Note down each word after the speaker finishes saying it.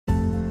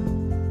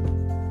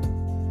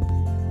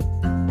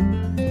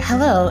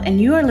Hello, and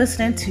you are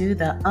listening to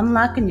the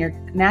Unlocking Your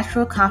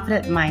Natural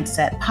Confident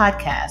Mindset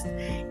podcast.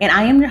 And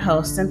I am your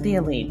host, Cynthia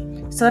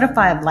Lee,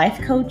 certified life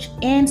coach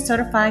and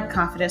certified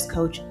confidence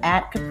coach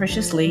at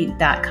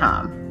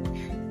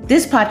capriciously.com.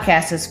 This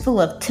podcast is full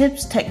of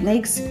tips,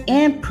 techniques,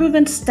 and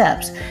proven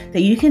steps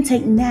that you can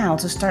take now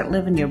to start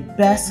living your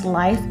best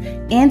life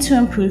and to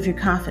improve your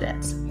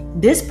confidence.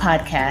 This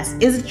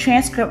podcast is a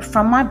transcript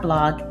from my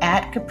blog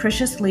at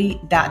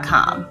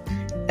capriciously.com.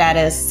 That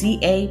is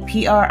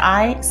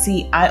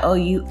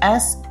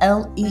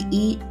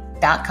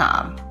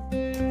capriciouslee.com.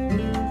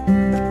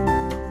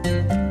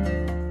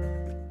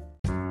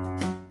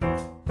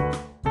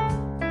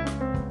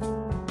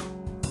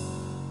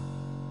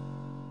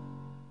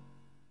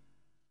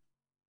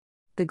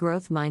 The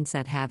growth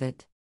mindset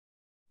habit.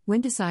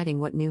 When deciding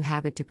what new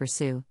habit to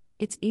pursue,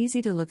 it's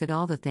easy to look at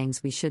all the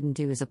things we shouldn't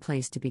do as a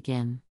place to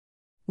begin.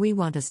 We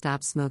want to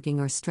stop smoking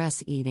or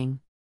stress eating.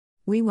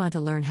 We want to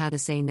learn how to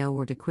say no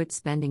or to quit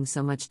spending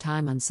so much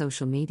time on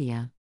social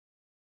media.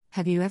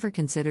 Have you ever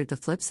considered the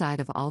flip side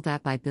of all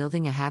that by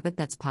building a habit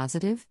that's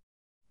positive?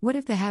 What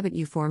if the habit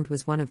you formed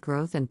was one of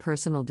growth and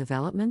personal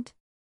development?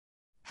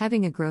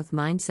 Having a growth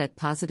mindset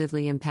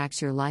positively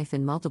impacts your life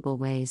in multiple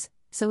ways,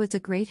 so it's a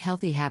great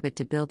healthy habit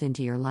to build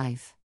into your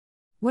life.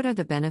 What are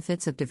the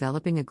benefits of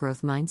developing a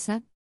growth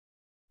mindset?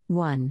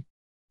 1.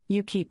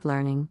 You keep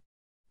learning.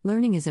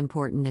 Learning is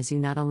important as you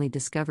not only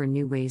discover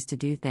new ways to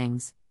do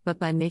things, but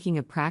by making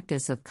a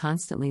practice of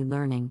constantly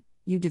learning,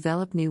 you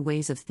develop new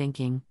ways of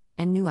thinking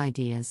and new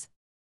ideas.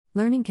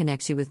 Learning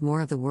connects you with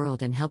more of the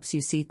world and helps you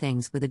see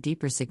things with a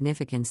deeper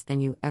significance than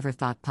you ever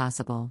thought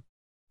possible.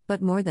 But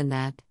more than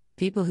that,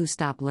 people who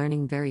stop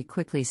learning very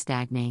quickly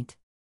stagnate.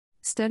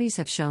 Studies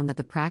have shown that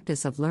the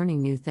practice of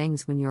learning new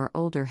things when you're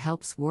older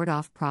helps ward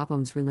off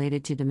problems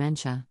related to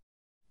dementia.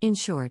 In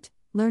short,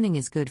 learning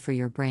is good for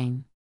your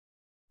brain.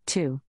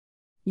 2.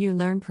 You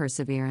learn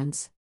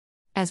perseverance.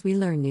 As we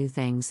learn new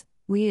things,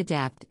 we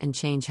adapt and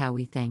change how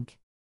we think.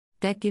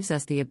 That gives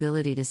us the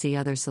ability to see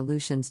other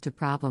solutions to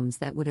problems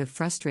that would have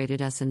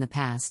frustrated us in the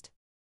past.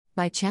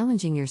 By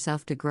challenging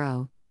yourself to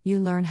grow, you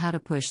learn how to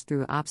push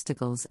through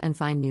obstacles and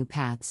find new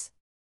paths.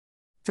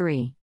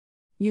 3.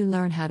 You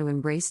learn how to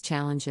embrace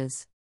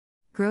challenges.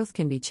 Growth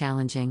can be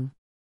challenging.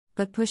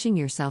 But pushing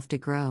yourself to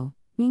grow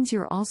means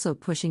you're also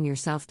pushing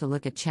yourself to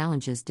look at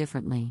challenges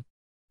differently.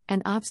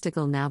 An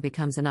obstacle now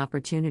becomes an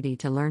opportunity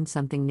to learn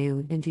something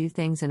new and do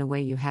things in a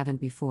way you haven't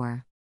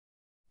before.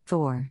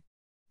 4.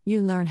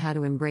 You learn how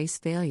to embrace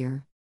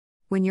failure.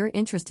 When you're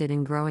interested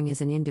in growing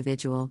as an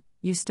individual,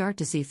 you start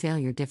to see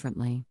failure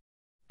differently.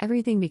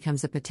 Everything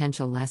becomes a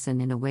potential lesson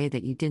in a way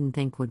that you didn't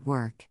think would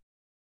work.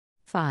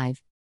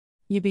 5.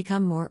 You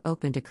become more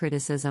open to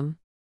criticism.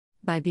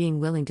 By being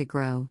willing to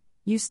grow,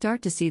 you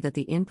start to see that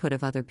the input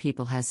of other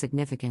people has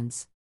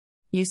significance.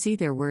 You see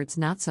their words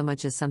not so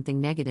much as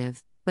something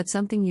negative, but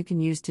something you can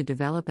use to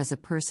develop as a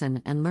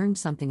person and learn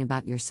something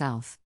about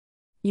yourself.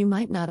 You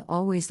might not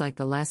always like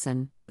the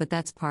lesson, but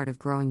that's part of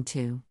growing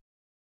too.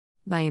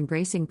 By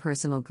embracing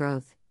personal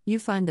growth, you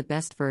find the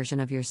best version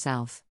of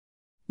yourself.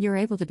 You're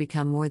able to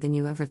become more than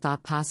you ever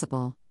thought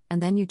possible,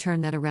 and then you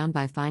turn that around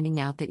by finding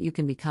out that you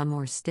can become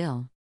more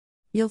still.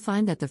 You'll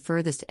find that the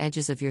furthest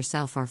edges of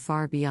yourself are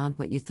far beyond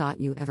what you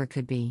thought you ever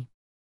could be.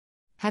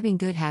 Having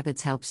good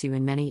habits helps you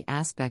in many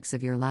aspects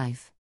of your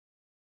life.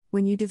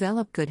 When you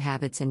develop good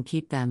habits and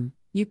keep them,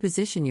 you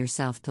position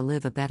yourself to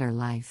live a better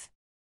life.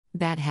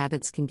 Bad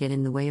habits can get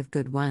in the way of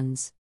good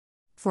ones.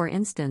 For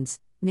instance,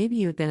 maybe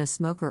you've been a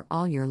smoker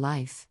all your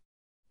life.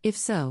 If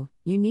so,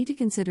 you need to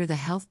consider the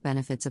health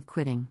benefits of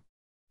quitting.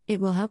 It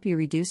will help you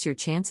reduce your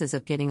chances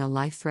of getting a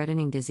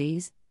life-threatening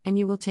disease, and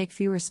you will take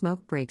fewer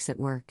smoke breaks at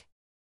work.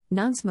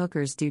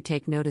 Non-smokers do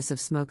take notice of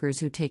smokers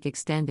who take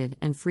extended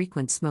and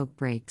frequent smoke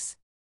breaks.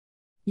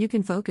 You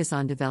can focus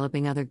on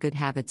developing other good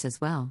habits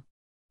as well.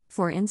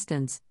 For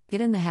instance,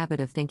 get in the habit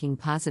of thinking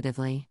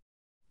positively.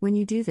 When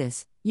you do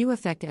this, you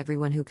affect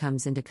everyone who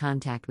comes into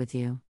contact with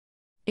you.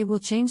 It will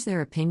change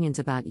their opinions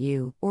about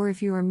you, or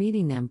if you are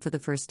meeting them for the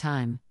first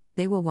time,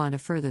 they will want to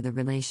further the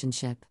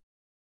relationship.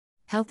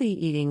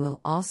 Healthy eating will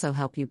also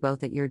help you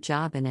both at your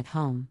job and at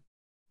home.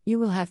 You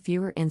will have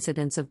fewer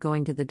incidents of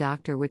going to the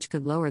doctor, which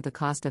could lower the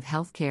cost of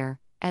healthcare,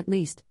 at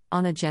least,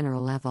 on a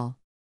general level.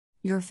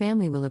 Your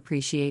family will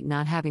appreciate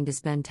not having to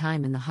spend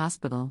time in the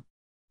hospital.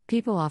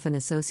 People often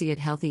associate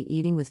healthy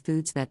eating with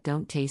foods that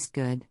don't taste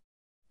good.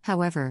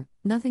 However,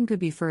 nothing could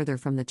be further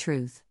from the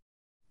truth.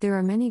 There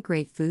are many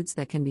great foods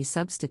that can be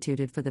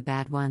substituted for the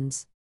bad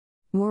ones.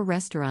 More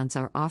restaurants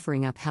are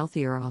offering up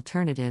healthier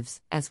alternatives,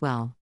 as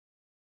well.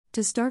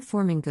 To start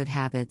forming good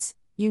habits,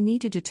 you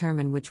need to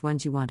determine which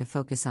ones you want to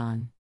focus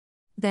on.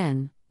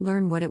 Then,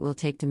 learn what it will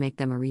take to make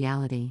them a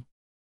reality.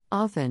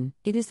 Often,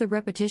 it is the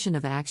repetition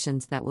of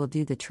actions that will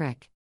do the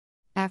trick.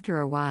 After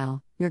a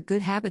while, your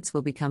good habits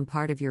will become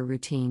part of your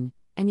routine,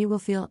 and you will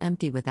feel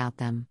empty without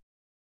them.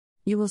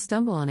 You will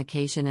stumble on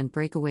occasion and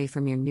break away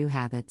from your new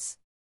habits.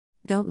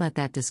 Don't let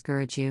that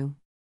discourage you.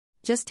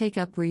 Just take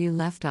up where you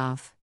left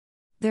off.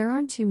 There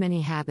aren't too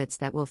many habits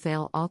that will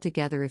fail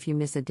altogether if you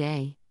miss a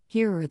day,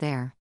 here or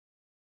there.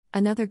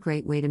 Another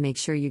great way to make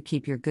sure you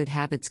keep your good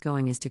habits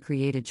going is to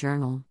create a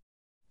journal.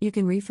 You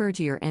can refer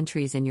to your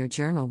entries in your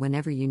journal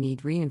whenever you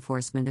need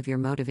reinforcement of your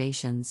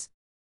motivations.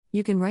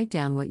 You can write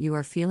down what you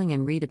are feeling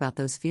and read about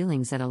those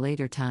feelings at a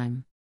later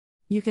time.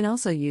 You can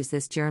also use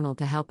this journal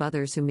to help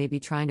others who may be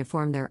trying to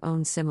form their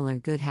own similar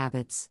good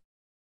habits.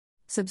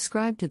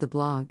 Subscribe to the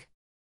blog.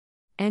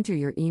 Enter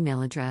your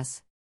email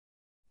address.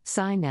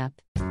 Sign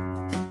up.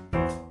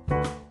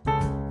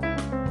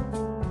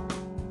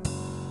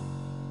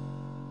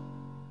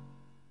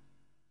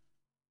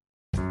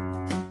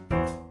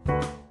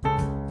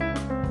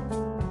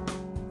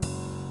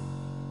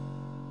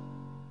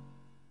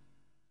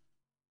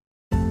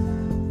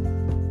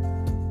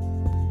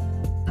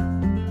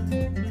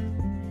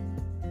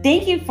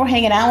 Thank you for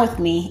hanging out with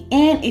me.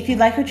 And if you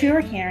like what you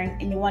are hearing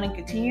and you want to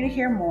continue to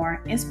hear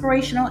more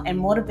inspirational and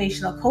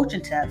motivational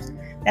coaching tips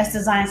that's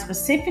designed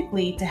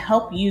specifically to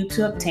help you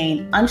to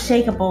obtain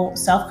unshakable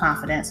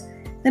self-confidence,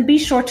 then be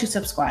sure to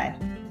subscribe.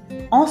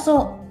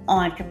 Also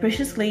on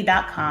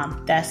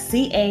capriciouslee.com, that's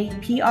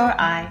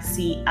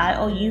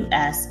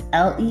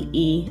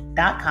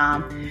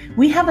capriciouslee.com,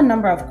 we have a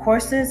number of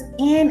courses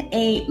and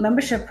a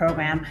membership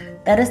program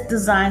that is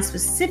designed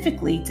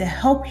specifically to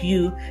help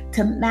you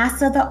to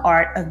master the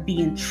art of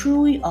being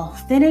truly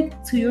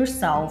authentic to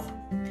yourself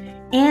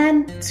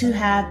and to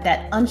have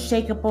that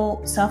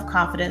unshakable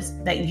self-confidence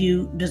that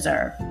you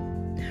deserve.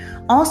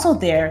 Also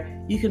there,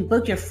 you can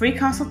book your free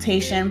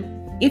consultation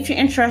if you're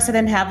interested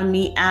in having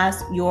me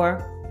as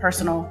your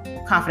personal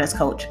confidence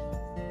coach.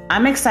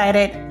 I'm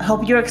excited. I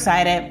hope you're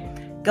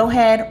excited. Go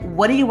ahead.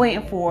 What are you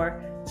waiting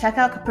for? Check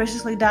out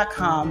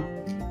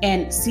capriciouslee.com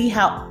and see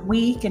how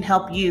we can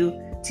help you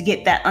to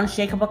get that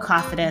unshakable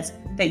confidence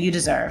that you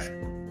deserve.